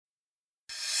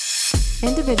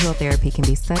Individual therapy can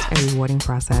be such a rewarding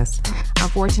process.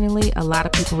 Unfortunately, a lot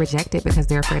of people reject it because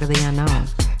they're afraid of the unknown.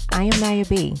 I am Naya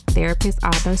B, therapist,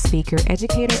 author, speaker,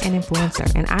 educator, and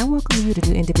influencer, and I welcome you to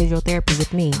do individual therapy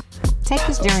with me. Take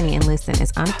this journey and listen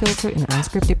as unfiltered and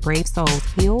unscripted brave souls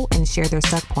heal and share their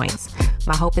stuck points.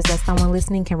 My hope is that someone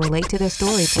listening can relate to their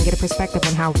stories and get a perspective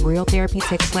on how real therapy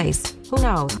takes place. Who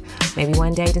knows? Maybe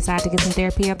one day decide to get some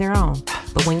therapy of their own.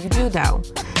 But when you do, though,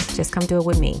 just come do it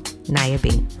with me, Naya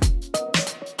B.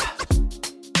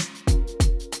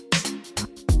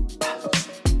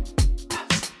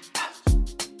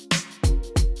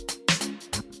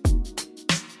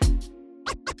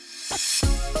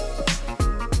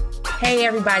 Hey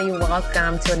everybody,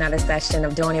 welcome to another session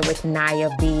of Doing It with Naya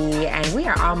B. And we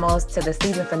are almost to the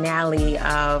season finale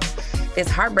of this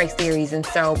Heartbreak series. And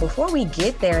so before we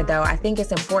get there though, I think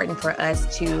it's important for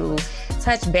us to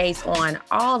touch base on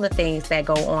all the things that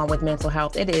go on with mental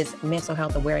health. It is Mental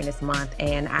Health Awareness Month,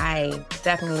 and I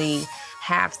definitely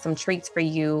have some treats for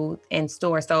you in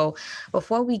store. So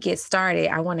before we get started,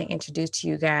 I want to introduce to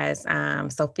you guys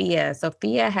Sophia.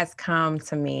 Sophia has come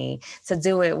to me to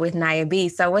do it with Naya B.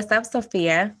 So what's up,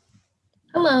 Sophia?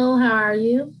 Hello, how are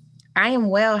you? I am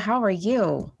well. How are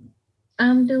you?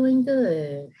 I'm doing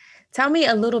good. Tell me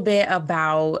a little bit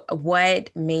about what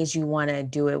made you want to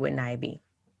do it with Naya B.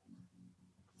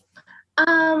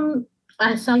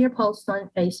 I saw your post on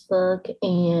Facebook,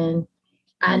 and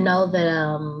I know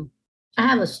that I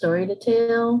have a story to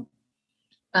tell.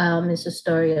 It's a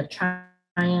story of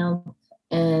triumph.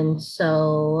 And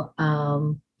so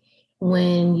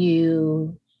when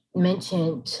you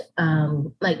mentioned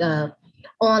like a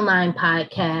online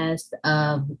podcast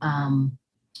of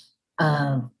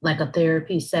like a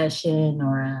therapy session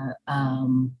or a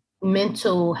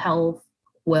mental health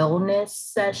wellness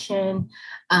session,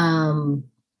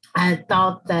 I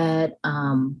thought that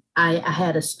I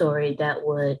had a story that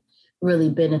would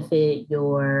really benefit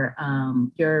your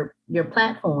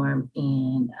platform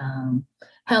and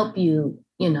help you,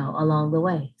 along the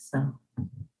way. So,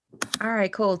 all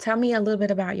right, cool. Tell me a little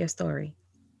bit about your story.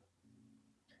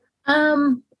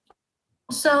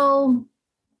 So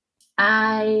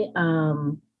I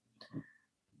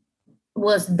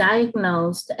was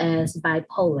diagnosed as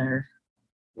bipolar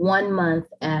 1 month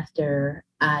after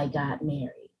I got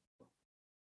married.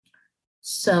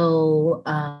 So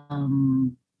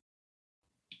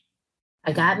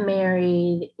I got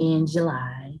married in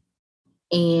July,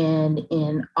 and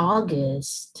in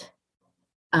August,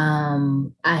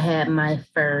 I had my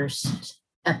first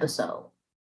episode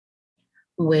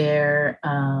where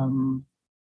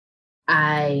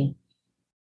I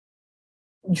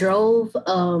drove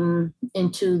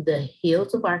into the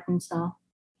hills of Arkansas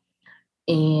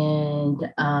and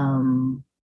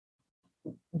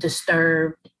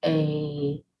disturbed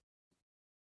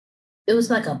it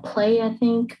was like a play, I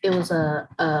think. It was a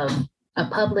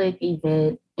public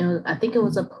event. I think it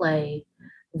was a play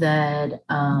that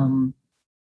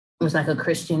was like a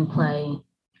Christian play,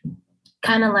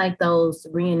 kind of like those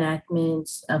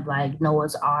reenactments of like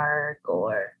Noah's Ark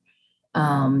or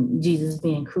Jesus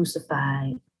being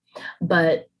crucified.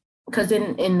 But because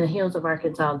in the hills of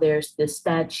Arkansas, there's this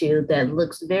statue that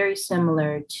looks very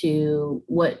similar to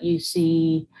what you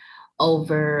see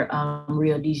over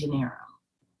Rio de Janeiro.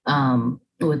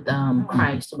 With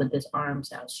Christ with his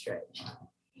arms outstretched.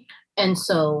 And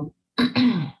so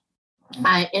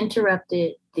I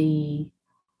interrupted the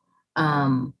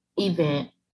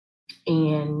event,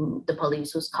 and the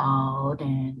police was called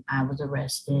and I was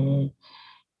arrested,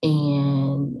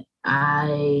 and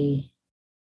I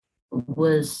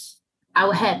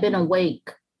had been awake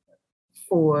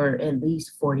for at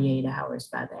least 48 hours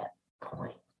by that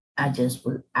point. I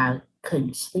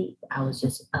couldn't sleep. I was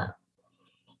just up.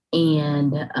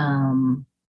 And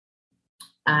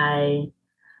I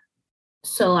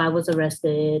was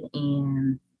arrested,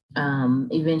 and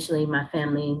eventually my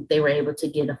family, they were able to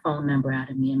get a phone number out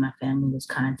of me, and my family was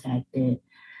contacted.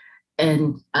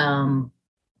 And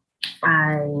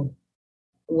I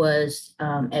was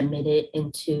admitted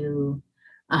into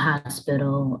a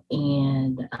hospital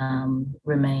and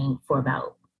remained for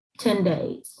about 10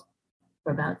 days.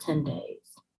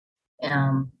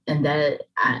 And that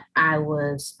I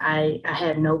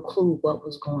had no clue what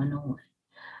was going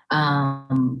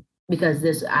on,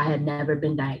 because I had never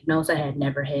been diagnosed. I had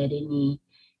never had any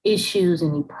issues,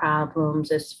 any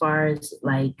problems as far as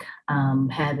like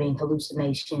having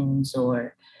hallucinations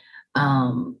or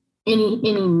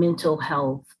any mental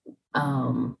health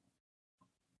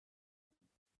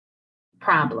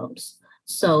problems.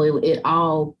 So it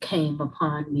all came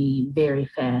upon me very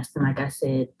fast. And like I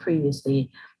said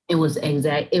previously, it was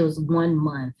 1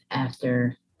 month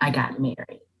after I got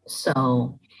married.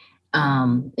 So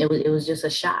it was just a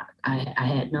shock. I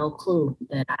had no clue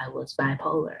that I was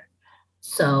bipolar.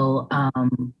 So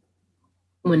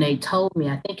when they told me,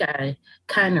 I think I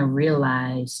kind of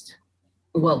realized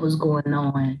what was going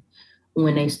on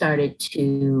when they started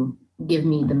to give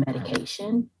me the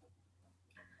medication,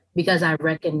 because I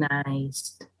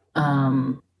recognized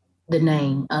the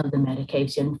name of the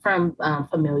medication from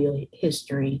familial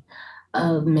history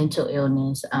of mental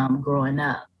illness growing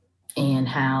up, and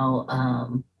how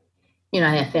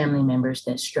I had family members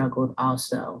that struggled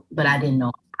also, but I didn't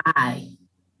know I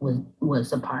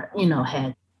was a part,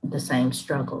 had the same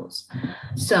struggles.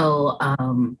 So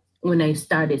when they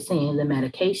started saying the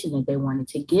medication that they wanted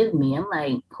to give me, I'm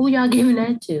like, who y'all giving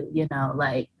that to?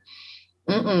 Like,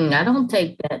 I don't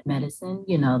take that medicine.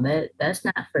 That's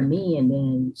not for me. And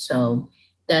then so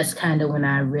that's kind of when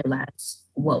I realized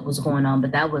what was going on.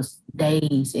 But that was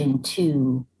days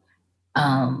into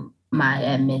my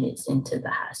admittance into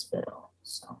the hospital.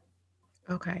 So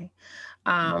Okay.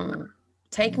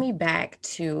 Take me back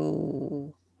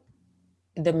to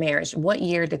the marriage. What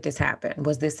year did this happen?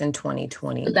 Was this in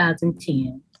 2020?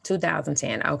 2010.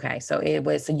 2010. Okay. So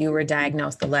you were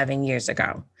diagnosed 11 years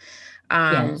ago.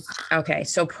 Yes. Okay.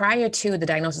 So prior to the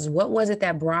diagnosis, what was it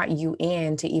that brought you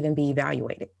in to even be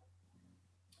evaluated?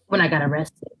 When I got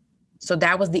arrested. So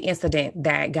that was the incident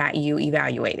that got you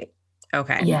evaluated.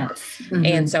 Okay. Yes. Mm-hmm.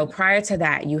 And so prior to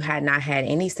that, you had not had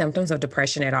any symptoms of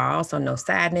depression at all. So no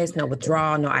sadness, no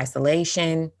withdrawal, no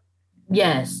isolation.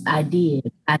 Yes, I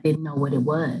did. I didn't know what it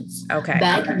was. Okay.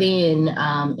 Back then,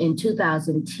 in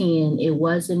 2010, it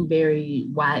wasn't very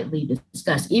widely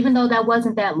discussed. Even though that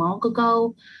wasn't that long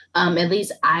ago, at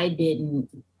least I didn't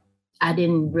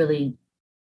really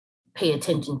pay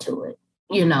attention to it,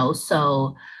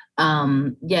 So,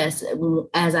 yes,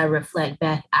 as I reflect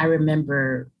back, I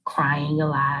remember crying a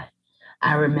lot.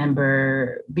 I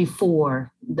remember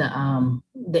before the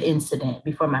incident,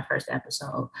 before my first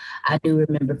episode, I do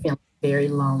remember feeling very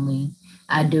lonely.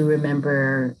 I do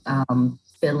remember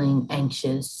feeling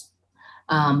anxious.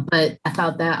 But I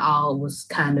thought that all was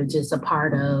kind of just a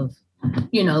part of,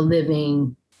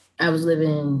 living. I was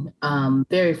living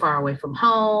very far away from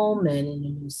home and in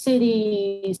a new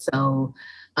city. So,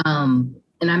 and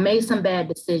I made some bad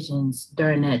decisions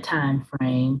during that time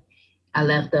frame. I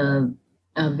left a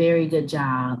very good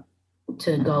job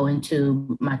to go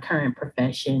into my current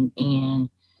profession. And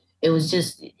it was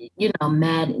just,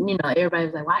 mad, everybody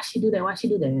was like, why she do that? Why she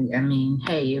do that? I mean,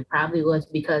 hey, it probably was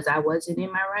because I wasn't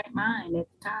in my right mind at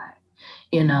the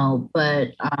time, but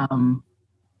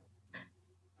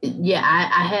yeah,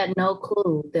 I had no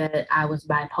clue that I was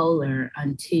bipolar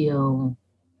until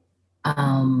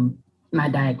my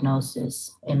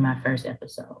diagnosis in my first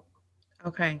episode.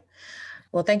 Okay.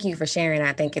 Well, thank you for sharing.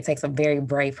 I think it takes a very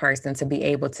brave person to be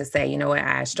able to say, you know what,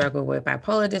 I struggle with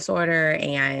bipolar disorder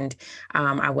and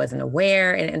I wasn't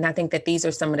aware. And I think that these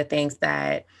are some of the things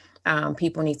that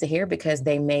people need to hear because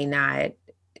they may not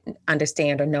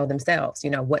understand or know themselves,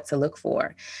 what to look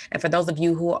for. And for those of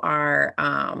you who are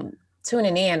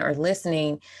tuning in or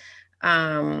listening,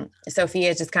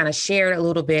 Sophia just kind of shared a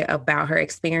little bit about her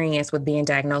experience with being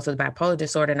diagnosed with bipolar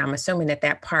disorder. And I'm assuming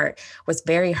that part was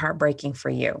very heartbreaking for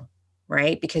you.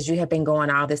 Right? Because you have been going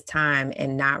all this time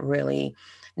and not really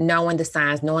knowing the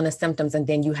signs, knowing the symptoms. And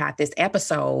then you had this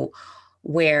episode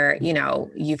where,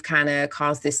 you've kind of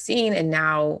caused this scene and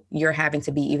now you're having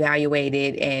to be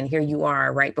evaluated. And here you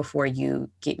are right before you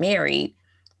get married.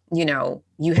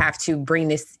 You have to bring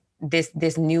this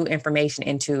new information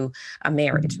into a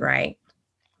marriage, right?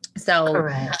 So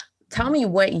Correct. Tell me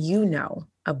what you know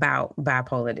about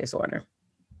bipolar disorder.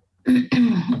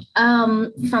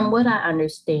 From what I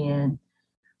understand,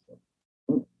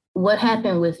 what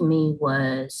happened with me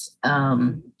was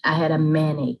I had a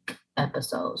manic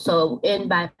episode. So in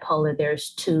bipolar,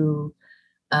 there's two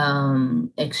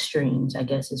extremes, I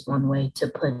guess is one way to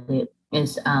put it.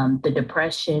 It's the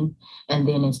depression and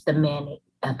then it's the manic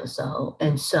episode.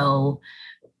 And so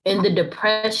in the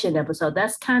depression episode,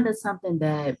 that's kind of something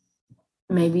that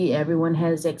maybe everyone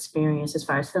has experienced as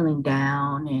far as feeling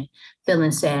down and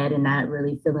feeling sad and not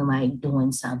really feeling like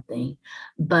doing something.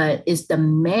 But it's the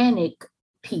manic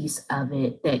piece of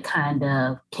it that kind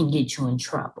of can get you in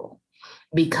trouble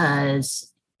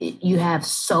because you have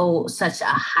such a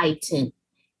heightened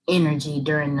energy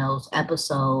during those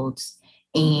episodes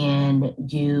and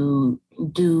you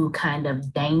do kind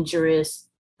of dangerous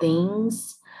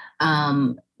things.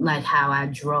 Like how I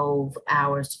drove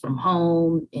hours from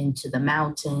home into the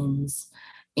mountains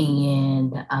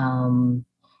and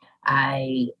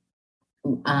I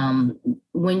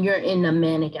when you're in a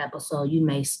manic episode, you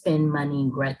may spend money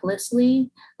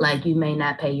recklessly. Like you may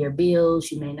not pay your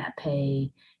bills, you may not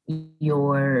pay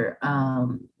your,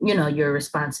 your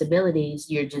responsibilities.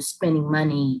 You're just spending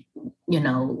money,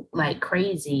 like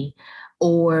crazy.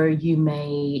 Or you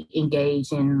may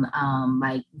engage in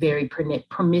like very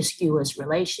promiscuous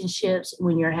relationships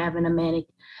when you're having a manic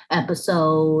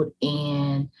episode,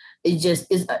 and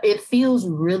it feels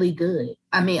really good.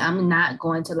 I mean, I'm not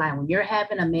going to lie, when you're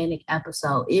having a manic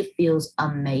episode, it feels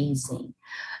amazing.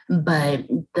 But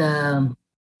the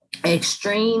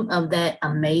extreme of that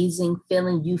amazing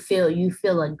feeling, you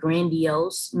feel a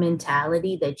grandiose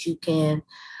mentality that you can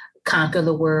conquer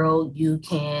the world, you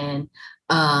can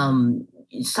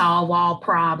solve all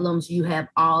problems, you have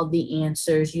all the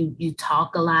answers, you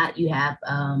talk a lot, you have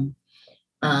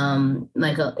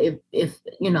if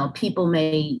people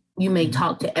you may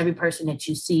talk to every person that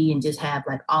you see and just have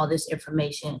like all this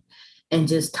information and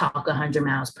just talk 100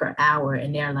 miles per hour,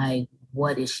 and they're like,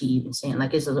 what is she even saying?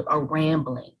 Like it's a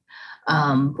rambling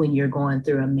when you're going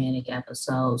through a manic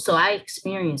episode. So I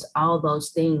experienced all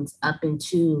those things up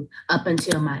until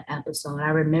my episode. I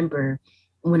remember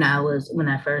when it was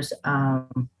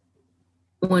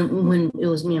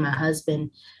me and my husband,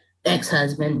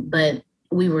 ex-husband, but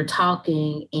we were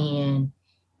talking, and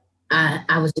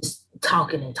I was just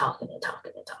talking and talking and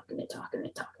talking and talking and talking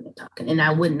and talking and talking, and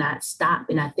I would not stop.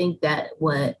 And I think that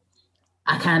what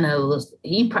I kind of was,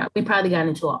 we probably got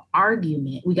into an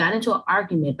argument. We got into an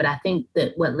argument, but I think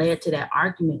that what led to that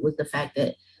argument was the fact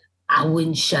that I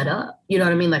wouldn't shut up. You know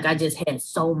what I mean? Like I just had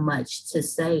so much to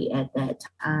say at that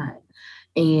time.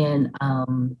 And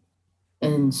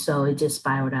so it just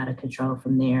spiraled out of control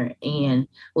from there. And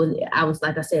I was,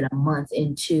 like I said, a month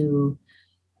into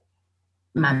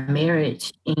my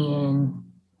marriage. And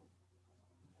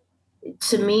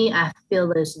to me, I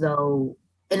feel as though,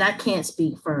 and I can't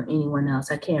speak for anyone else,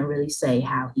 I can't really say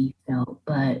how he felt,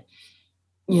 but,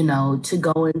 to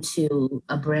go into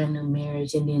a brand new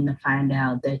marriage and then to find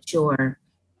out that your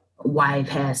wife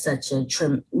has such a,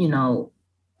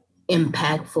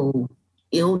 impactful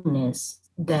illness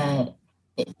that,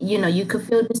 you could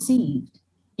feel deceived.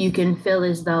 You can feel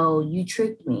as though you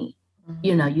tricked me.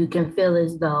 Mm-hmm. You can feel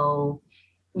as though,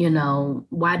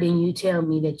 why didn't you tell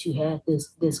me that you had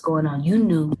this going on? You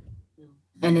knew.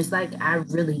 And it's like, I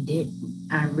really did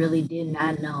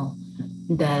not know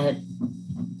that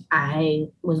I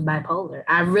was bipolar.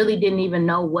 I really didn't even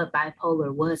know what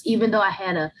bipolar was, even though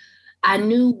I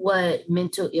knew what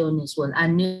mental illness was. I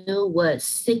knew what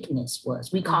sickness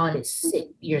was. We called it sick.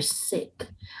 You're sick.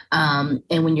 And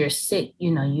when you're sick,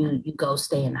 you go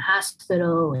stay in the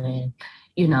hospital and,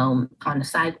 on the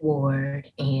psych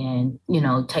ward and,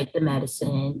 take the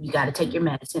medicine. You got to take your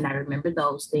medicine. I remember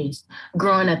those things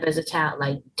growing up as a child,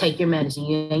 like take your medicine.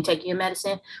 You ain't taking your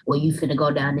medicine. Well, you finna go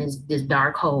down this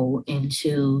dark hole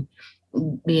into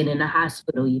being in the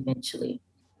hospital eventually.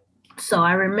 So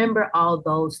I remember all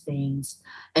those things.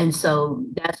 And so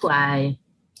that's why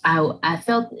I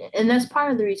felt, and that's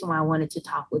part of the reason why I wanted to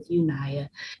talk with you, Naya,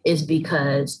 is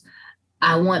because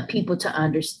I want people to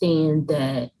understand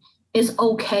that it's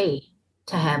okay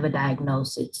to have a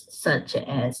diagnosis such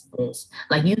as this.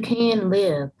 Like you can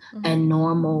live a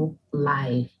normal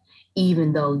life,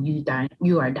 even though you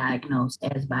are diagnosed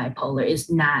as bipolar. It's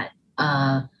not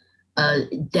a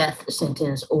death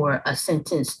sentence or a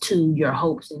sentence to your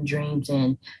hopes and dreams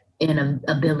and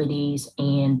abilities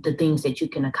and the things that you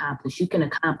can accomplish. You can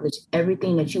accomplish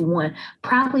everything that you want,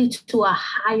 probably to a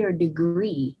higher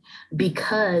degree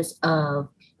because of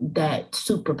that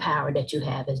superpower that you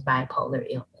have as bipolar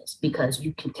illness, because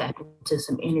you can tap into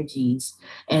some energies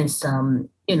and some,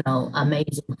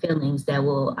 amazing feelings that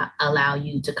will allow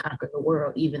you to conquer the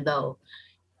world, even though,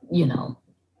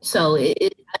 so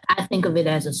I think of it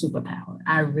as a superpower.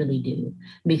 I really do,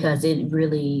 because it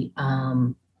really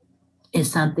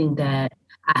is something that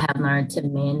I have learned to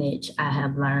manage. I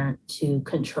have learned to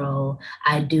control.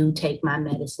 I do take my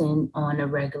medicine on a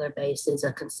regular basis,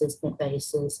 a consistent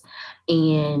basis.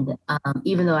 And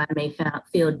even though I may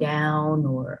feel down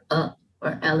or up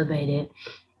or elevated,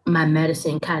 my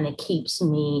medicine kind of keeps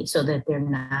me so that they're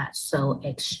not so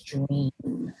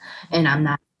extreme and I'm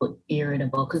not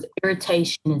irritable, because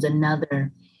irritation is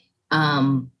another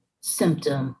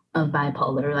symptom of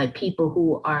bipolar. Like people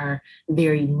who are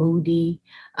very moody,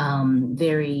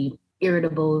 very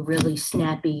irritable, really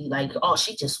snappy, like, oh,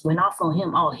 she just went off on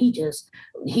him. Oh,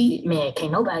 man,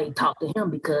 can't nobody talk to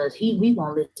him because we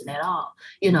won't listen at all.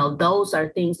 Those are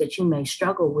things that you may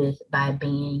struggle with by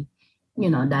being,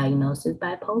 diagnosed as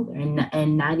bipolar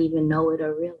and not even know it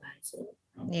or realize it.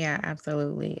 Yeah,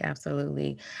 absolutely.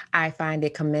 Absolutely. I find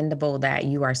it commendable that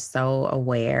you are so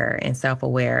aware and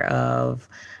self-aware of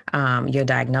your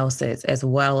diagnosis, as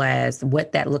well as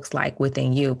what that looks like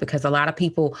within you, because a lot of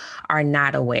people are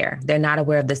not aware. They're not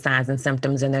aware of the signs and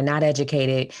symptoms, and they're not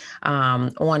educated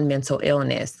on mental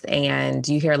illness. And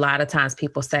you hear a lot of times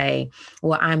people say,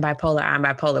 well, I'm bipolar, I'm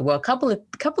bipolar. Well, a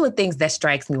couple of things that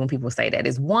strikes me when people say that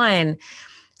is, one,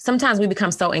 sometimes we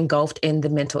become so engulfed in the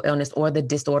mental illness or the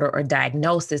disorder or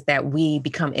diagnosis that we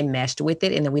become enmeshed with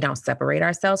it, and then we don't separate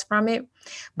ourselves from it.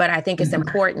 But I think it's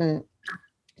important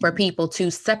for people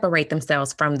to separate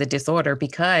themselves from the disorder,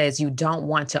 because you don't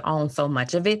want to own so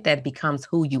much of it that it becomes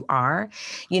who you are.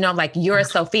 Like you're a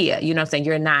Sophia, you know what I'm saying?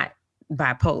 You're not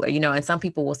bipolar, and some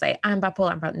people will say, I'm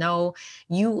bipolar. No,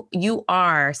 you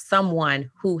are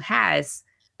someone who has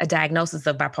a diagnosis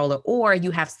of bipolar, or you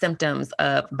have symptoms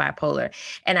of bipolar.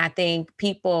 And I think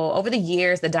people over the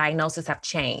years, the diagnosis have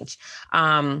changed.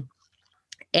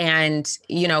 And,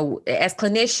 as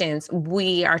clinicians,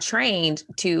 we are trained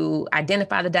to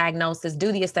identify the diagnosis,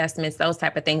 do the assessments, those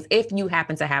type of things. If you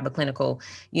happen to have a clinical,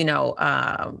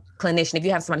 clinician, if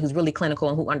you have someone who's really clinical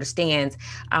and who understands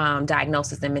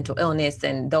diagnosis and mental illness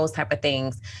and those type of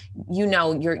things,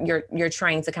 you're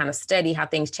trained to kind of study how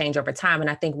things change over time. And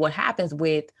I think what happened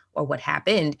with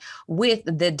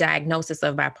the diagnosis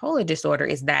of bipolar disorder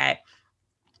is that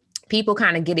people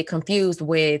kind of get it confused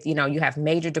with, you have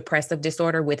major depressive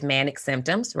disorder with manic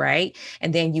symptoms, right?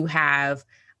 And then you have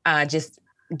just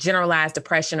generalized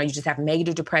depression, or you just have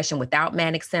major depression without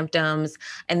manic symptoms.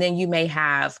 And then you may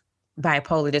have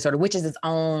bipolar disorder, which is its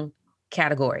own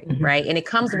category, right? And it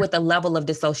comes with a level of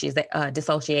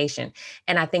dissociation.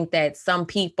 And I think that some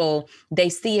people, they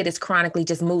see it as chronically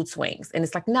just mood swings. And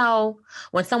it's like, no,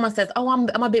 when someone says, oh,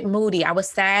 I'm a bit moody, I was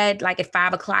sad like at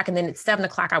 5 o'clock, and then at 7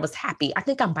 o'clock, I was happy, I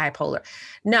think I'm bipolar.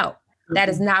 No, that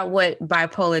is not what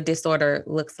bipolar disorder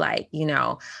looks like,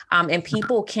 and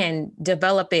people can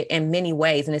develop it in many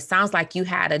ways. And it sounds like you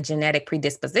had a genetic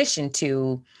predisposition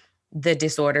to the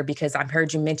disorder, because I've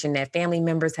heard you mention that family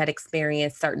members had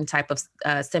experienced certain type of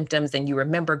symptoms, and you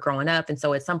remember growing up. And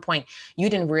so at some point you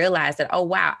didn't realize that, oh,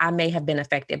 wow, I may have been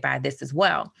affected by this as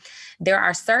well. There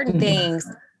are certain things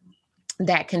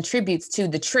that contributes to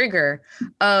the trigger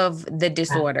of the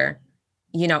disorder,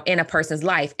 in a person's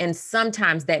life. And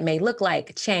sometimes that may look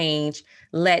like change,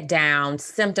 letdown,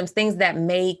 symptoms, things that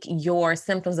make your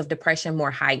symptoms of depression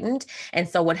more heightened. And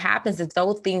so what happens is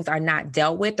those things are not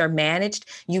dealt with or managed,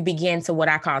 you begin to what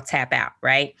I call tap out,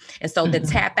 right? And so the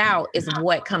tap out is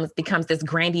what becomes this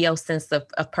grandiose sense of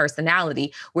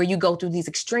personality, where you go through these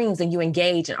extremes and you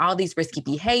engage in all these risky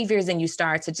behaviors, and you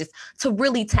start to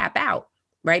really tap out,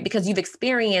 right? Because you've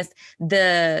experienced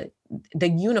the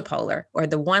unipolar, or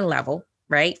the one level,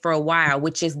 right, for a while,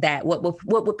 which is that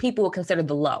what people would consider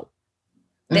the low,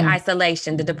 the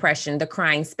isolation, the depression, the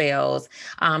crying spells.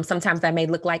 Sometimes that may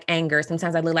look like anger.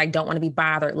 Sometimes I look like don't want to be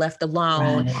bothered, left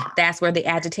alone. Right. That's where the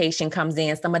agitation comes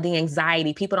in. Some of the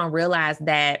anxiety. People don't realize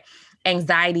that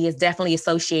anxiety is definitely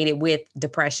associated with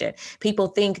depression. People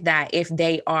think that if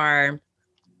they are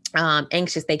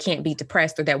anxious, they can't be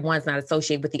depressed, or that one's not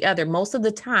associated with the other. Most of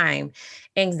the time,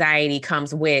 anxiety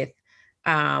comes with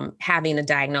having a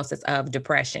diagnosis of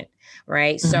depression,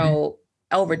 right? So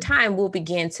over time, we'll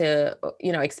begin to,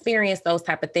 experience those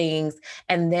type of things,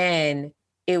 and then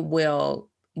it will,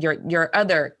 your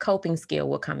other coping skill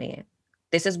will come in.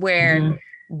 This is where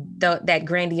that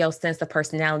grandiose sense of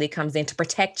personality comes in to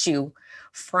protect you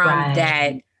from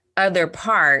that other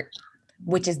part,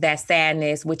 which is that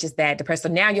sadness, which is that depression. So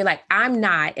now you're like, I'm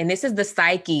not, and this is the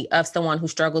psyche of someone who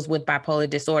struggles with bipolar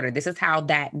disorder. This is how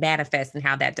that manifests and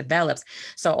how that develops.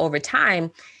 So over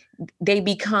time, they've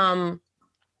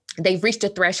reached a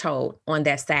threshold on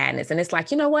that sadness. And it's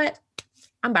like, you know what?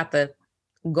 I'm about to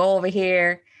go over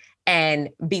here and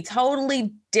be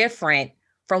totally different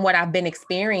from what I've been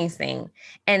experiencing.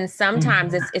 And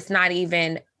sometimes it's not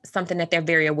even something that they're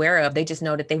very aware of. They just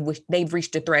know that they've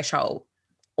reached a threshold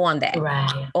on that,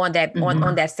 on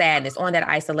that sadness, on that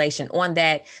isolation, on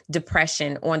that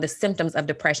depression, on the symptoms of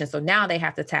depression. So now they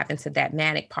have to tap into that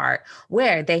manic part,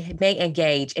 where they may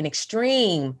engage in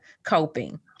extreme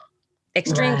coping.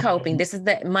 Coping. This is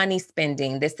the money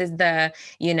spending. This is the,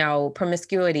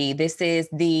 promiscuity. This is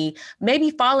the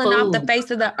maybe falling off the face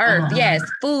of the earth. Yes.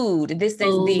 Food. This is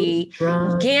the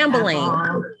drugs,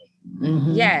 gambling.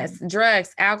 Yes.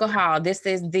 Drugs, alcohol. This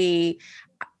is the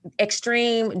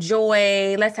extreme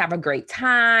joy. Let's have a great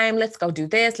time. Let's go do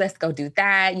this. Let's go do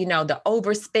that. The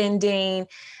overspending.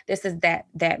 This is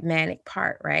that manic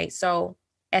part, right? So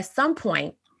at some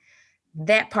point,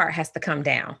 that part has to come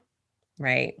down,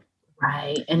 right?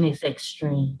 Right. And it's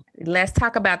extreme. Let's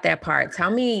talk about that part. Tell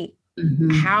me,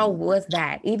 how was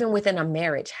that? Even within a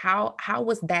marriage, how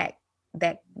was that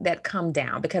come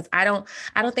down? Because I don't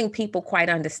think people quite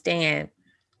understand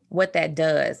what that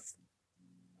does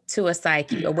to a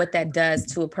psyche, or what that does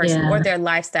to a person or their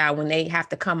lifestyle when they have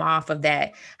to come off of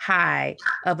that high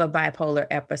of a bipolar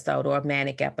episode or a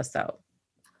manic episode.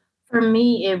 For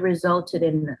me, it resulted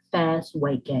in a fast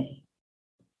weight gain.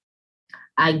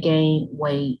 I gained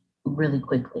weight really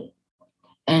quickly.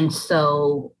 And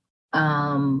so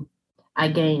I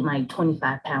gained like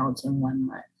 25 pounds in 1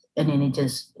 month. And then it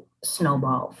just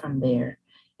snowballed from there.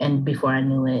 And before I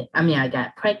knew it, I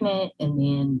got pregnant. And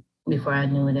then before I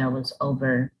knew it, I was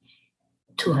over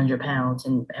 200 pounds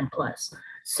and plus.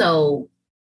 So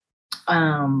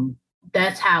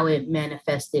that's how it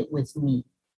manifested with me,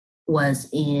 was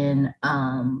in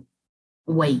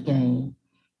weight gain.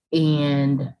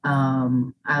 And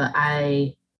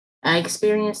I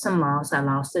experienced some loss. I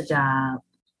lost a job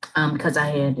because I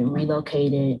had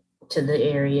relocated to the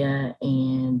area,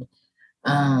 and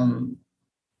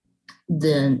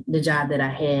the job that I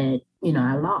had,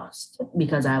 I lost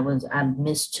because I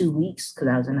missed 2 weeks because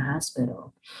I was in the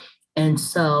hospital. And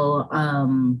so,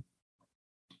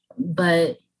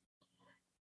 but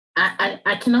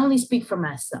I can only speak for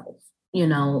myself,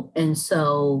 and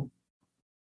so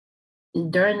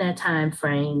during that time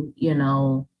frame,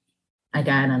 I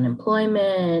got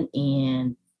unemployment,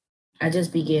 and I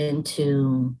just began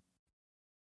to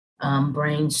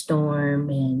brainstorm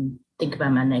and think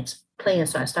about my next plan.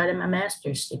 So I started my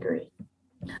master's degree.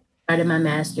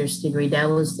 That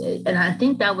was, and I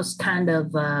think that was kind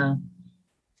of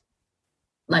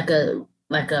like a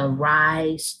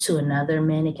rise to another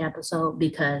manic episode,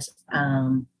 because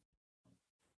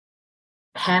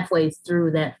halfway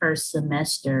through that first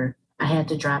semester, I had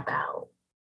to drop out.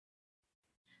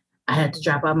 I had to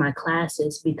drop out my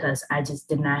classes because I just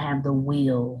did not have the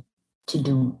will to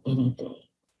do anything.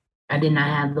 I did not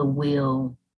have the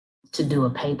will to do a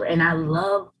paper. And I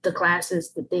loved the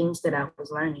classes, the things that I was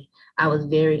learning. I was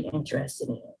very interested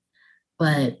in it.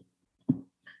 But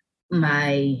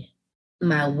my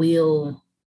will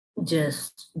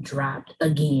just dropped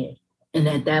again. And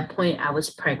at that point, I was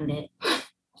pregnant.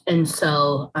 And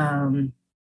so, I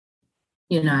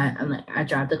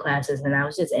dropped the classes, and I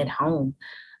was just at home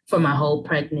for my whole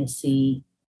pregnancy.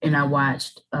 And I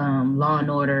watched Law and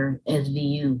Order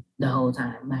SVU the whole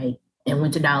time, and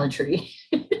went to Dollar Tree.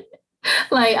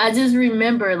 I just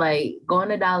remember going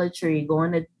to Dollar Tree,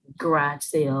 going to garage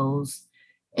sales,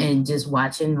 and just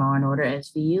watching Law and Order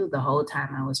SVU the whole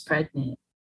time I was pregnant.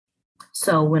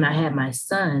 So when I had my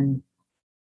son,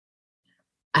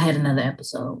 I had another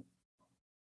episode,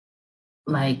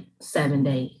 7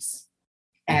 days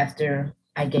after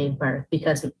I gave birth,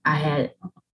 because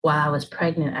while I was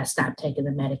pregnant, I stopped taking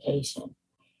the medication.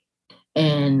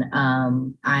 And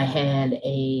I had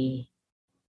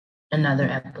another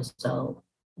episode.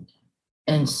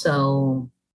 And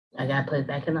so I got put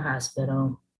back in the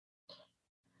hospital.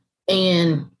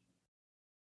 And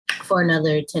for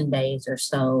another 10 days or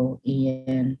so.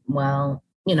 And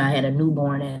I had a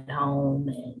newborn at home.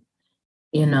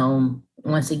 And,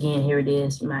 once again, here it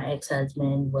is. My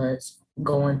ex-husband was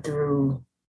going through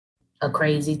a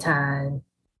crazy time.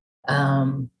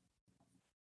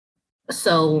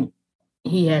 So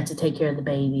he had to take care of the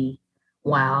baby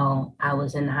while I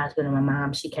was in the hospital. My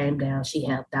mom, she came down, she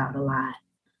helped out a lot.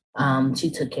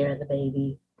 She took care of the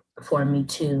baby for me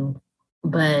too.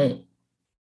 But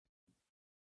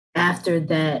after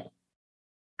that,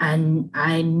 I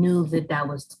knew that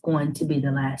was going to be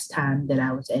the last time that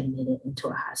I was admitted into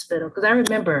a hospital. Because I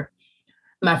remember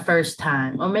my first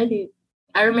time, or maybe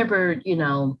I remember,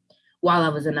 while I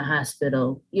was in the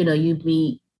hospital, you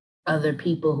meet other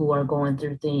people who are going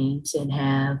through things and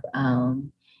have,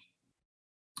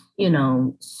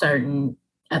 certain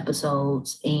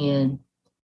episodes. And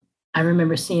I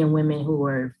remember seeing women who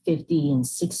were 50 and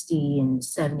 60 and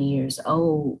 70 years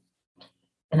old.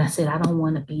 And I said, I don't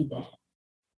want to be that.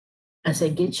 I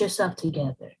said, get yourself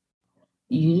together.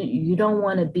 You don't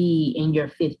want to be in your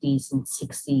 50s and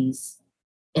 60s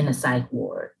in a psych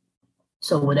ward.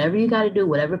 So whatever you got to do,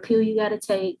 whatever pill you got to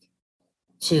take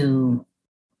to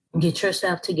get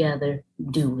yourself together,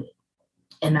 do it.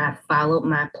 And I followed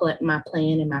my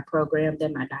plan and my program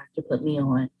that my doctor put me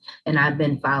on. And I've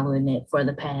been following it for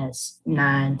the past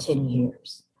 9-10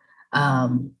 years,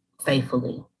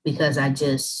 faithfully, because I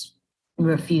just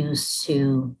refuse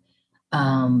to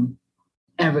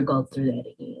ever go through that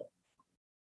again.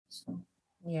 So.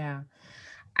 Yeah.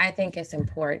 I think it's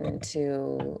important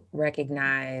to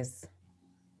recognize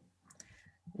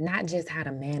not just how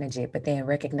to manage it, but then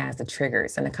recognize the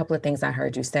triggers. And a couple of things I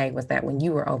heard you say was that when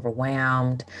you were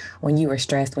overwhelmed, when you were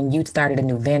stressed, when you started a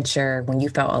new venture, when you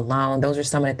felt alone, those are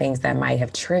some of the things that might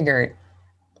have triggered,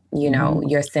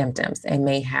 your symptoms and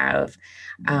may have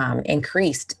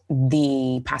increased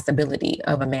the possibility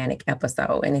of a manic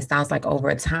episode. And it sounds like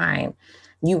over time,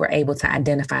 you were able to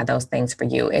identify those things for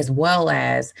you, as well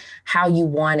as how you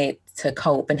wanted to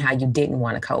cope and how you didn't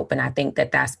want to cope. And I think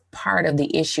that that's part of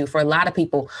the issue for a lot of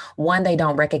people. One, they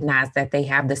don't recognize that they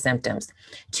have the symptoms.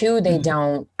 Two, they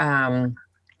don't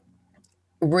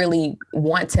really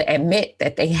want to admit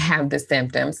that they have the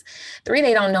symptoms. Three,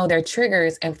 they don't know their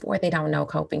triggers. And four, they don't know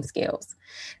coping skills.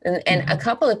 And a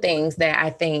couple of things that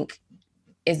I think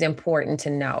is important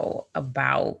to know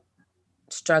about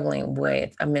struggling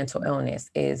with a mental illness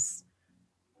is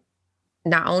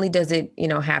not only does it,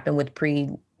 happen with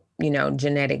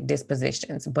genetic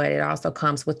dispositions, but it also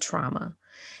comes with trauma.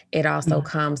 It also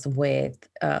comes with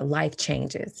life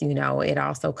changes. It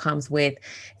also comes with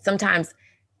sometimes,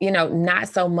 not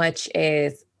so much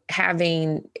as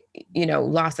having,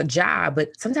 lost a job,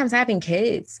 but sometimes having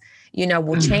kids,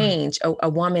 will change a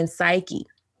woman's psyche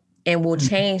and will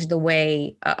change the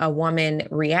way a woman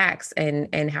reacts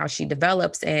and how she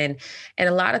develops. And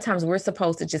a lot of times we're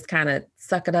supposed to just kind of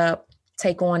suck it up,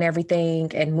 take on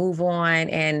everything and move on.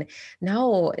 And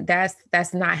no, that's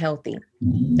not healthy.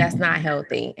 That's not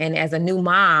healthy. And as a new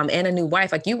mom and a new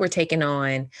wife, like you were taking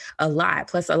on a lot,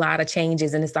 plus a lot of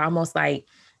changes. And it's almost like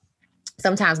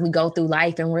sometimes we go through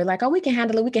life and we're like, oh, we can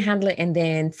handle it. And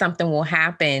then something will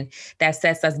happen that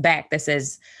sets us back, that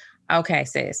says, okay,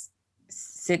 sis,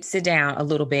 sit down a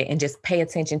little bit and just pay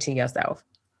attention to yourself.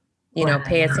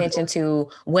 Pay attention to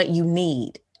what you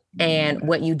need and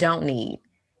what you don't need.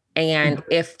 And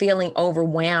if feeling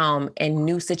overwhelmed and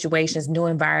new situations, new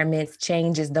environments,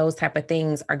 changes, those type of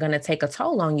things are going to take a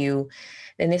toll on you,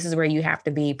 then this is where you have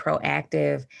to be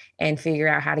proactive and figure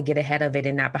out how to get ahead of it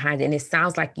and not behind it. And it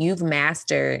sounds like you've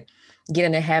mastered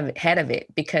getting ahead of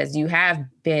it because you've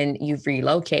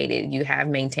relocated, you have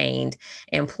maintained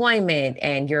employment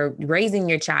and you're raising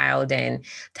your child. And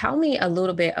tell me a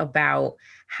little bit about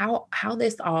how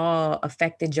this all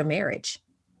affected your marriage.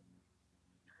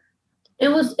 It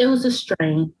was a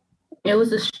strain. It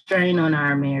was a strain on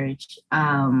our marriage.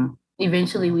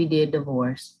 Eventually we did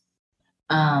divorce.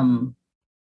 9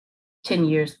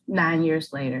 years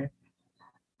later.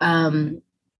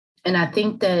 And I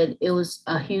think that it was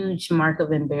a huge mark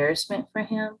of embarrassment for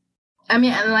him. I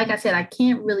mean, and like I said, I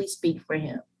can't really speak for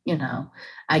him.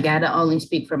 I got to only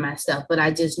speak for myself, but I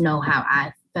just know how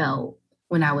I felt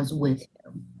when I was with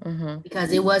him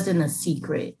because it wasn't a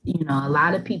secret. A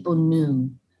lot of people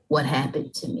knew what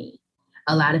happened to me.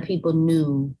 A lot of people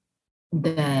knew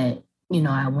that,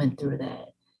 I went through that.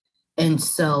 And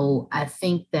so I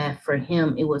think that for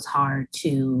him, it was hard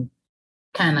to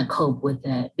kind of cope with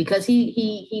that because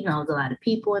he knows a lot of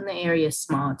people in the area,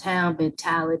 small town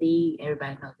mentality.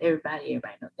 Everybody knows everybody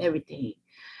knows everything.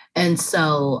 And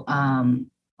so,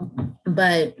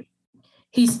 but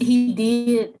he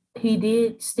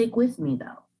did stick with me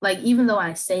though. Like, even though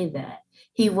I say that,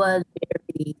 he was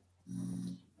with me.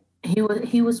 He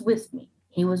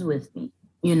was with me.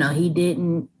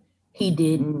 He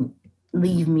didn't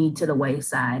leave me to the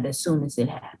wayside as soon as it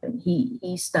happened.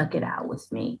 He stuck it out with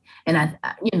me. And I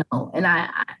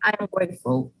am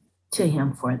grateful to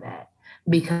him for that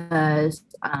because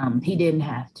he didn't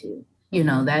have to.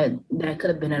 That could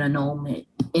have been an annulment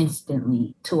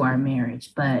instantly to our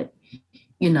marriage. But,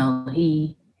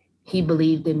 he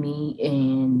believed in me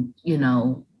and,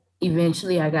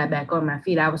 eventually I got back on my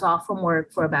feet. I was off from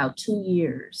work for about 2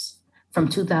 years. From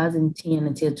 2010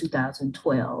 until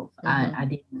 2012, I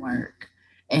didn't work.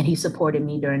 And he supported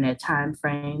me during that time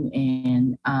frame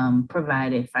and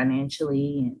provided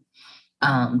financially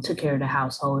and took care of the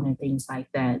household and things like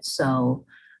that. So,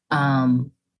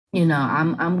 I'm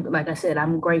like I said,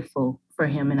 I'm grateful for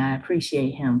him and I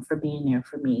appreciate him for being there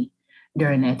for me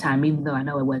during that time, even though I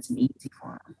know it wasn't easy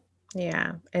for him.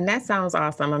 Yeah. And that sounds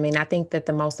awesome. I mean, I think that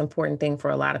the most important thing for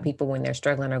a lot of people when they're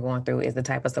struggling or going through is the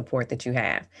type of support that you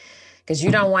have. Because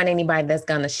you don't want anybody that's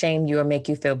going to shame you or make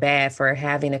you feel bad for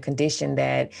having a condition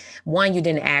that, one, you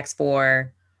didn't ask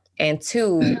for, and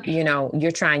two,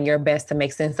 you're trying your best to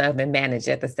make sense of and manage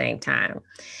at the same time.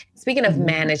 Speaking of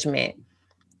management,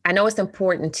 I know it's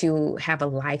important to have a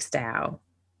lifestyle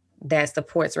that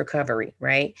supports recovery,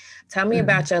 right? Tell me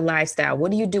about your lifestyle.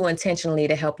 What do you do intentionally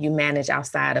to help you manage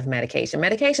outside of medication?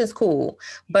 Medication's cool,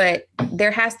 but there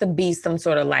has to be some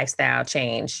sort of lifestyle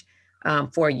change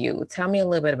for you. Tell me a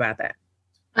little bit about that.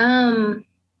 I'm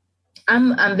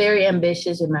very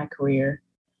ambitious in my career.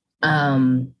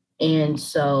 And And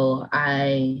so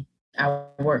I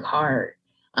work hard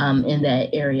in that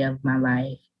area of my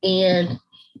life. And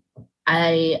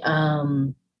I,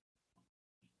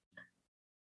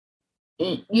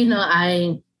 you know,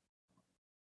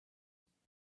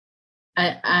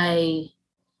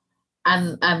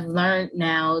 I've learned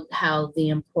now how the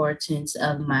importance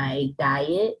of my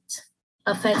diet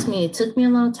affects me. It took me a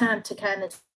long time to kind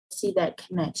of see that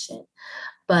connection,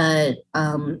 but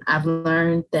I've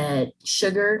learned that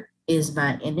sugar is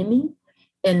my enemy,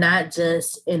 and not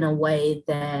just in a way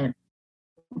that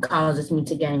causes me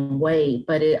to gain weight,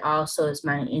 but it also is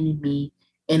my enemy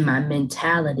in my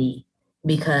mentality,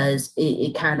 because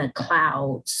it kind of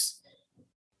clouds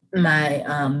my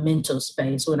mental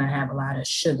space when I have a lot of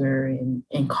sugar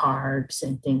and carbs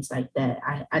and things like that.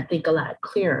 I think a lot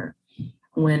clearer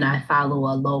when I follow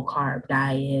a low carb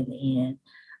diet.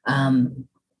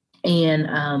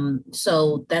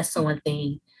 So that's the one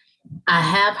thing. I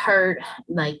have heard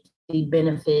like the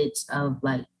benefits of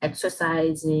like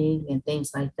exercising and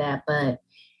things like that, but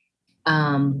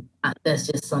that's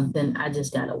just something I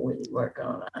just gotta really work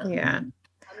on. Yeah.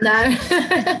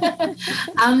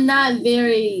 I'm not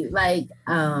very like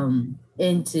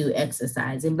into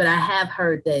exercising, but I have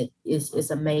heard that it's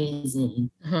amazing,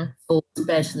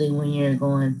 especially when you're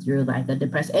going through like a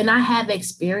depression. And I have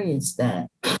experienced that.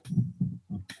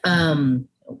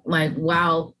 Like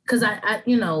wow, because I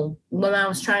you know, when I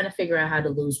was trying to figure out how to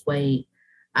lose weight,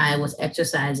 I was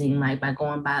exercising like by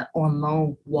going on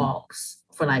long walks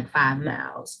for like 5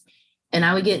 miles, and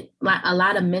I would get like a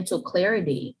lot of mental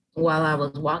clarity while I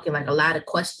was walking, like a lot of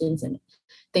questions and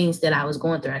things that I was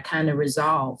going through, I kind of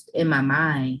resolved in my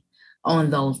mind on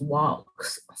those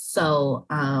walks. So,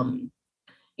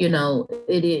 you know,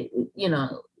 you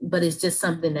know, but it's just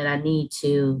something that I need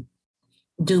to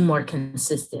do more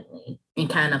consistently and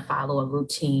kind of follow a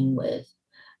routine with.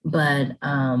 But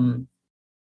I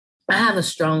have a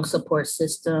strong support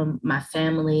system. My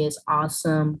family is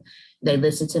awesome. They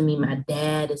listen to me. My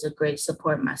dad is a great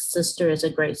support. My sister is a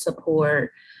great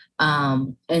support.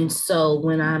 And so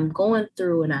when I'm going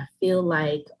through and I feel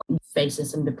like I'm facing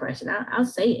some depression, I'll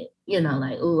say it, you know,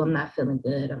 like, oh, I'm not feeling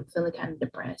good. I'm feeling kind of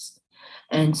depressed.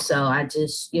 And so I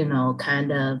just, you know,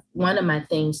 kind of one of my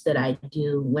things that I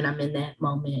do when I'm in that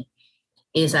moment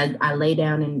is I lay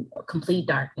down in complete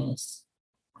darkness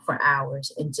for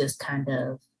hours and just kind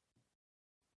of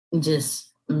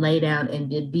just lay down and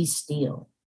be still.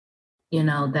 You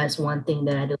know, that's one thing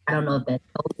that I do. I don't know if that's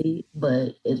healthy,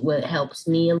 but it's what helps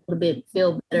me a little bit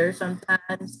feel better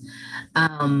sometimes.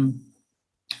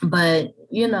 But,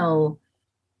 you know,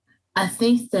 I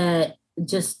think that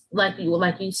just like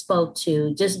you spoke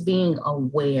to, just being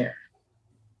aware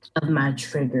of my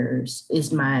triggers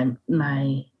is my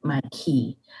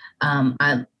key.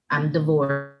 I'm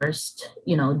divorced,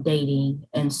 you know, dating.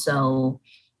 And so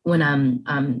when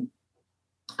I'm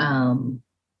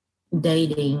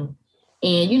dating,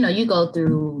 and you know, you go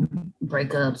through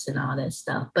breakups and all that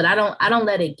stuff, but I don't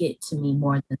let it get to me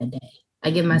more than a day. I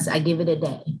give it a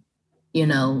day. You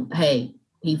know, hey,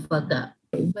 he fucked up.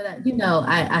 But you know,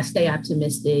 I stay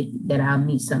optimistic that I'll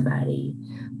meet somebody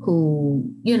who,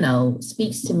 you know,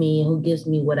 speaks to me, who gives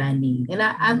me what I need. And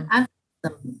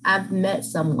I've met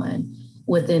someone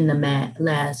within the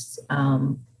last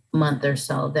month or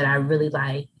so that I really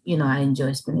like. You know, I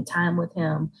enjoy spending time with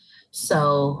him.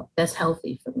 So that's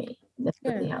healthy for me. That's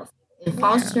really healthy. And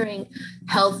fostering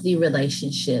healthy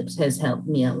relationships has helped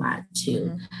me a lot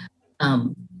too.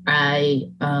 I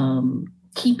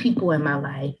keep people in my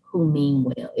life who mean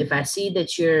well. If I see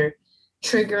that you're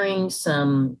triggering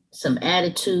some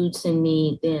attitudes in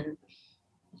me, then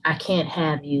I can't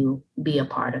have you be a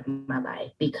part of my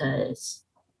life because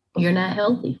you're not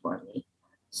healthy for me.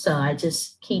 So I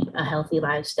just keep a healthy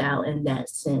lifestyle in that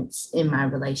sense in my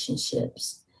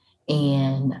relationships.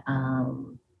 And,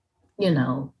 you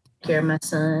know, care of my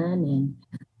son and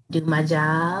do my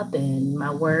job and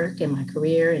my work and my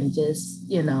career and just,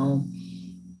 you know,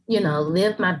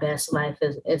 live my best life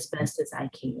as best as I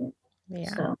can. Yeah.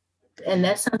 So, and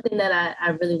that's something that I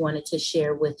really wanted to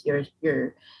share with your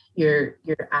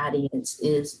audience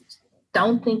is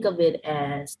don't think of it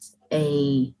as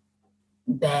a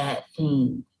bad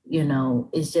thing. You know,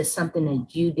 it's just something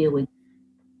that you deal with.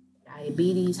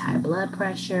 Diabetes, high blood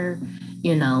pressure,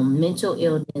 you know, mental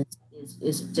illness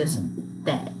is just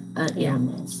that,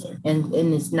 illness. And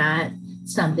it's not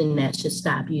something that should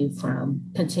stop you from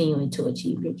continuing to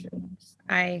achieve your dreams.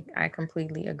 I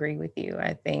completely agree with you.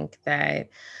 I think that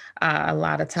a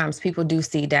lot of times people do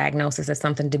see diagnosis as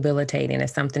something debilitating,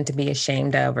 as something to be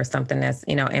ashamed of, or something that's,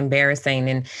 you know, embarrassing.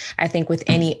 And I think with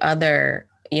any other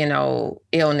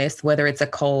illness, whether it's a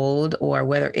cold or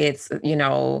whether it's,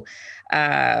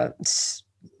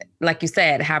 like you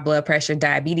said, high blood pressure,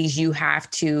 diabetes, you have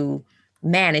to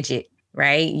manage it,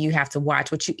 right? You have to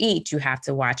watch what you eat. You have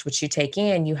to watch what you take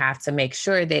in. You have to make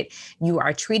sure that you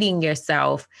are treating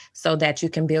yourself so that you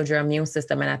can build your immune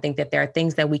system. And I think that there are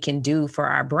things that we can do for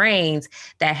our brains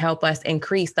that help us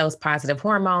increase those positive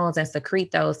hormones and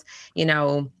secrete those,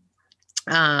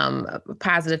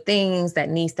 positive things that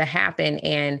needs to happen.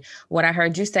 And what I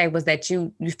heard you say was that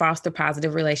you foster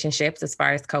positive relationships as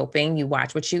far as coping. You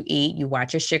watch what you eat, you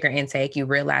watch your sugar intake, you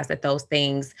realize that those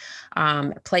things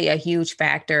play a huge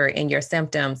factor in your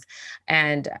symptoms.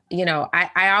 And,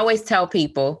 I always tell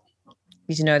people,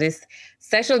 this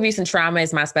sexual abuse and trauma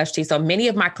is my specialty. So many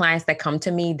of my clients that come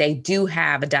to me, they do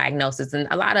have a diagnosis, and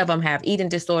a lot of them have eating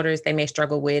disorders. They may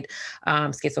struggle with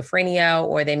schizophrenia,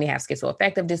 or they may have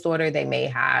schizoaffective disorder. They may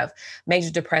have major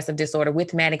depressive disorder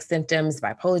with manic symptoms,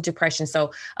 bipolar depression.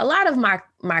 So a lot of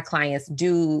my clients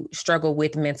do struggle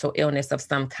with mental illness of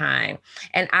some kind.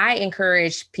 And I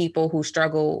encourage people who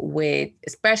struggle with,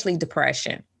 especially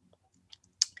depression,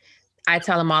 I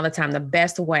tell them all the time, the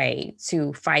best way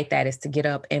to fight that is to get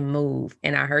up and move.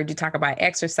 And I heard you talk about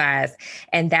exercise,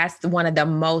 and that's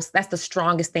that's the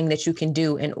strongest thing that you can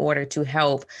do in order to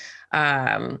help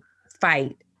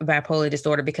fight bipolar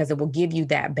disorder, because it will give you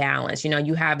that balance.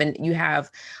 You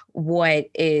have what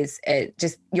is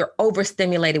just, you're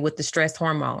overstimulated with the stress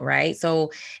hormone, right?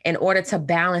 So in order to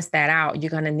balance that out, you're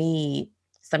going to need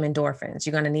some endorphins.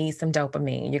 You're going to need some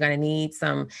dopamine. You're going to need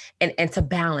some, and to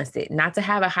balance it, not to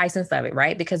have a high sense of it,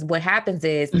 right? Because what happens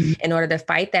is, in order to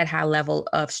fight that high level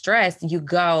of stress, you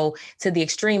go to the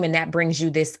extreme, and that brings you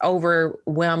this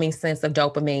overwhelming sense of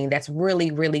dopamine that's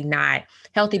really, really not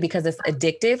healthy, because it's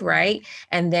addictive, right?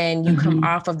 And then you come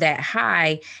off of that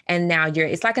high, and now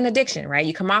it's like an addiction, right?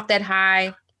 You come off that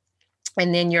high,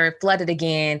 and then you're flooded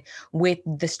again with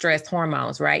the stress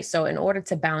hormones, right? So in order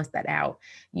to balance that out,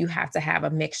 you have to have a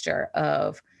mixture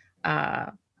of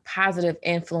positive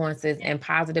influences and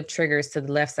positive triggers to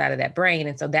the left side of that brain.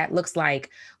 And so that looks like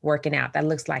working out. That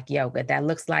looks like yoga. That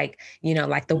looks like,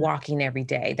 like the walking every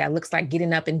day. That looks like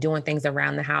getting up and doing things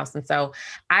around the house. And so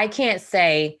I can't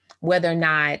say whether or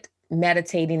not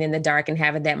meditating in the dark and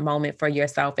having that moment for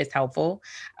yourself is helpful,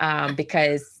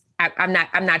 because I'm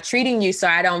not treating you, so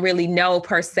I don't really know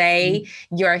per se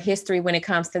your history when it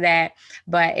comes to that.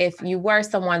 But if you were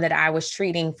someone that I was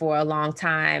treating for a long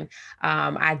time,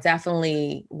 I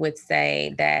definitely would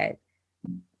say that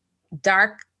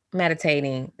dark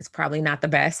meditating is probably not the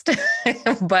best,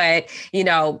 but,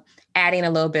 adding a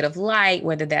little bit of light,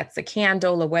 whether that's a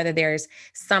candle or whether there's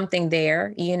something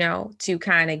there, to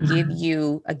kind of give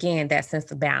you, again, that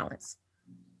sense of balance.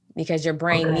 Because your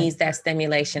brain needs that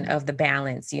stimulation of the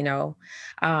balance,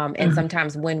 and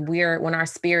sometimes when our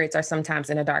spirits are sometimes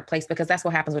in a dark place, because that's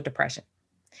what happens with depression.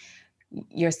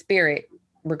 Your spirit,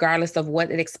 regardless of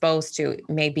what it exposed to,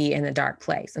 may be in a dark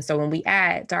place. And so when we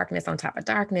add darkness on top of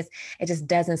darkness, it just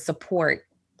doesn't support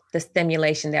the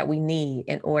stimulation that we need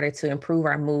in order to improve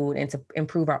our mood and to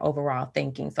improve our overall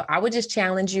thinking. So I would just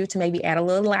challenge you to maybe add a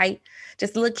little light,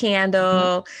 just a little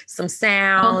candle, some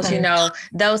sounds,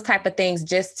 those type of things,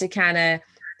 just to kind of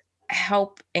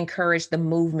help encourage the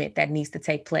movement that needs to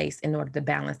take place in order to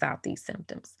balance out these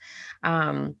symptoms.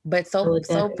 But so much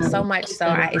so,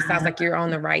 it sounds like you're on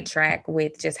the right track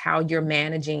with just how you're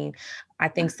managing. I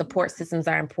think support systems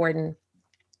are important,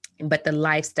 but the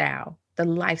lifestyle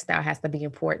has to be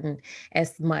important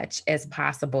as much as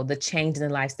possible. The change in the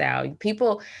lifestyle,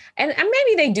 people, and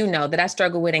maybe they do know that I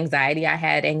struggle with anxiety. I've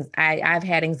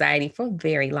had anxiety for a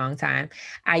very long time.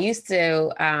 I used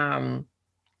to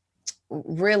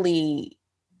really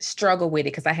struggle with it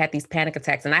because I had these panic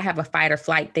attacks, and I have a fight or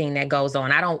flight thing that goes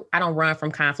on. I don't run from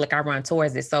conflict. I run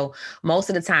towards it. So most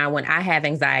of the time when I have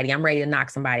anxiety, I'm ready to knock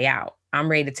somebody out.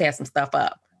 I'm ready to tear some stuff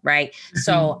up. Right.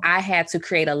 So I had to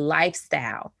create a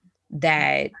lifestyle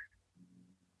that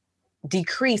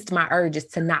decreased my urges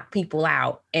to knock people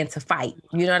out and to fight.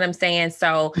 You know what I'm saying?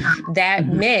 So that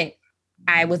meant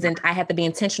I had to be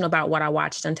intentional about what I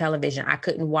watched on television. I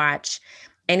couldn't watch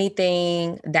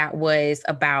anything that was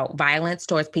about violence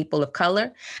towards people of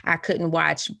color. I couldn't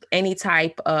watch any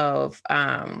type of,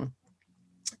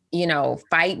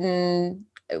 fighting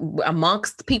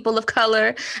amongst people of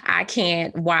color. I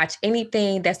can't watch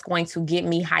anything that's going to give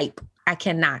me hype. I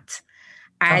cannot.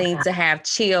 I need to have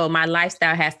chill. My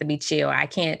lifestyle has to be chill. I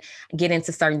can't get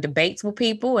into certain debates with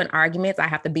people and arguments. I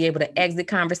have to be able to exit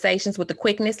conversations with the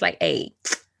quickness. Like, hey,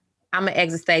 I'm going to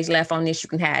exit stage left on this. You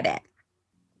can have that.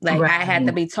 Like, I had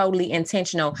to be totally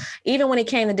intentional. Even when it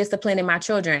came to disciplining my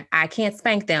children, I can't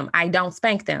spank them. I don't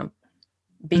spank them.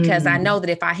 because I know that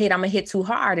if I hit, I'm gonna hit too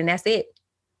hard and that's it.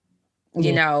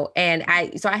 You know, and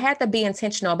I had to be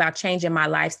intentional about changing my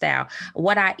lifestyle,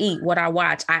 what I eat, what I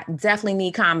watch. I definitely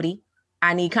need comedy.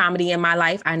 I need comedy in my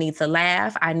life. I need to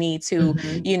laugh. I need to,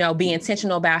 you know, be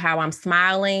intentional about how I'm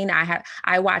smiling.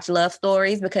 I watch love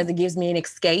stories because it gives me an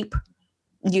escape.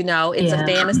 You know, it's a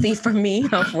fantasy for me.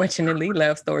 Unfortunately,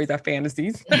 love stories are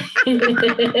fantasies, but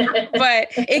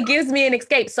it gives me an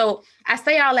escape. So I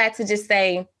say all that to just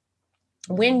say,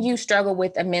 when you struggle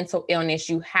with a mental illness,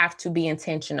 you have to be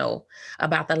intentional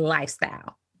about the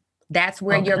lifestyle. That's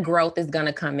where your growth is going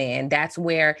to come in. That's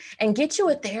where, and get you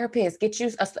a therapist, get you,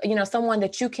 someone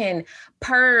that you can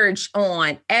purge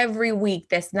on every week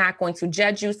that's not going to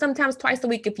judge you, sometimes twice a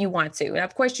week if you want to. And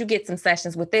of course you get some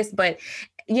sessions with this, but,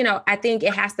 you know, I think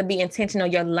it has to be intentional.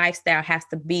 Your lifestyle has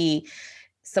to be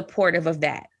supportive of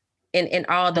that in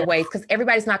all the ways, because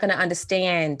everybody's not going to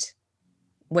understand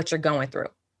what you're going through.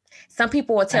 Some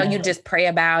people will tell you just pray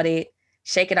about it,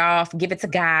 shake it off, give it to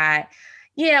God.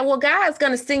 Yeah, well, God's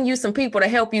going to send you some people to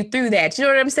help you through that. You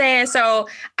know what I'm saying? So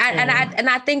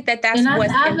I think that's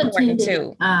what's important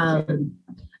too.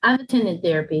 I've attended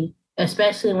therapy,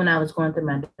 especially when I was going through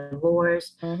my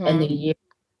divorce and the year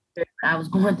I was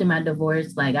going through my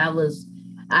divorce. Like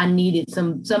I needed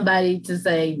somebody to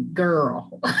say,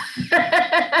 girl.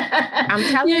 I'm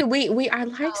telling you, we are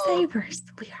lifesavers.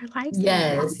 We are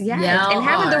lifesavers. Yes. And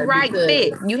having the right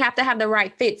fit. You have to have the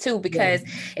right fit too, because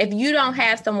if you don't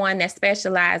have someone that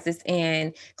specializes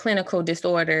in clinical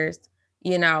disorders,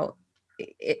 you know,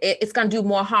 it's going to do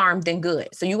more harm than good.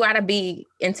 So you got to be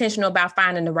intentional about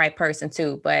finding the right person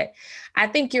too. But I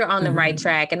think you're on the right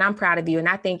track, and I'm proud of you. And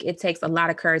I think it takes a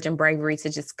lot of courage and bravery to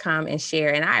just come and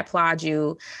share. And I applaud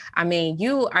you. I mean,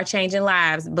 you are changing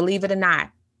lives, believe it or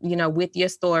not, you know, with your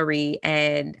story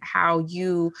and how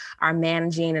you are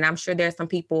managing. And I'm sure there's some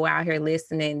people out here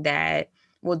listening that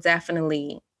will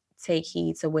definitely take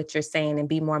heed to what you're saying and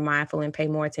be more mindful and pay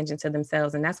more attention to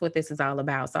themselves. And that's what this is all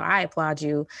about. So I applaud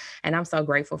you, and I'm so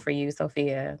grateful for you,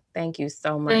 Sophia. Thank you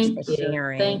so much for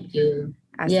sharing. Thank you.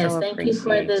 Thank you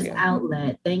for this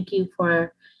outlet. Thank you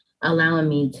for allowing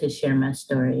me to share my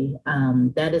story.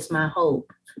 That is my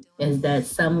hope, is that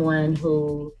someone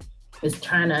who is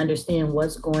trying to understand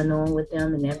what's going on with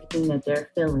them and everything that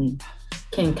they're feeling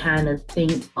can kind of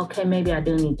think, okay, maybe I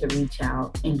do need to reach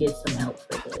out and get some help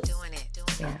for this.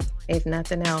 Yeah. If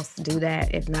nothing else, do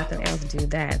that. If nothing else, do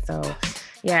that. So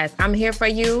yes, I'm here for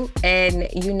you, and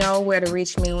you know where to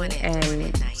reach me.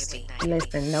 And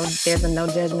listen, there's a no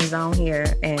judgment zone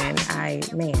here. And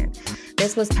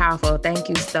this was powerful. Thank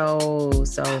you so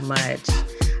much.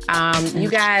 You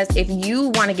guys, if you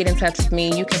want to get in touch with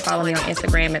me, you can follow me on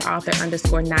Instagram at author_Naya_B.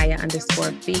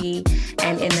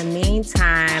 And in the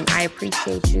meantime, I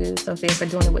appreciate you, Sophia, for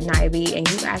doing it with Naya B. And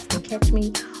you guys can catch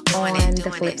me on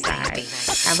the flip side.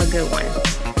 Have a good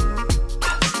one.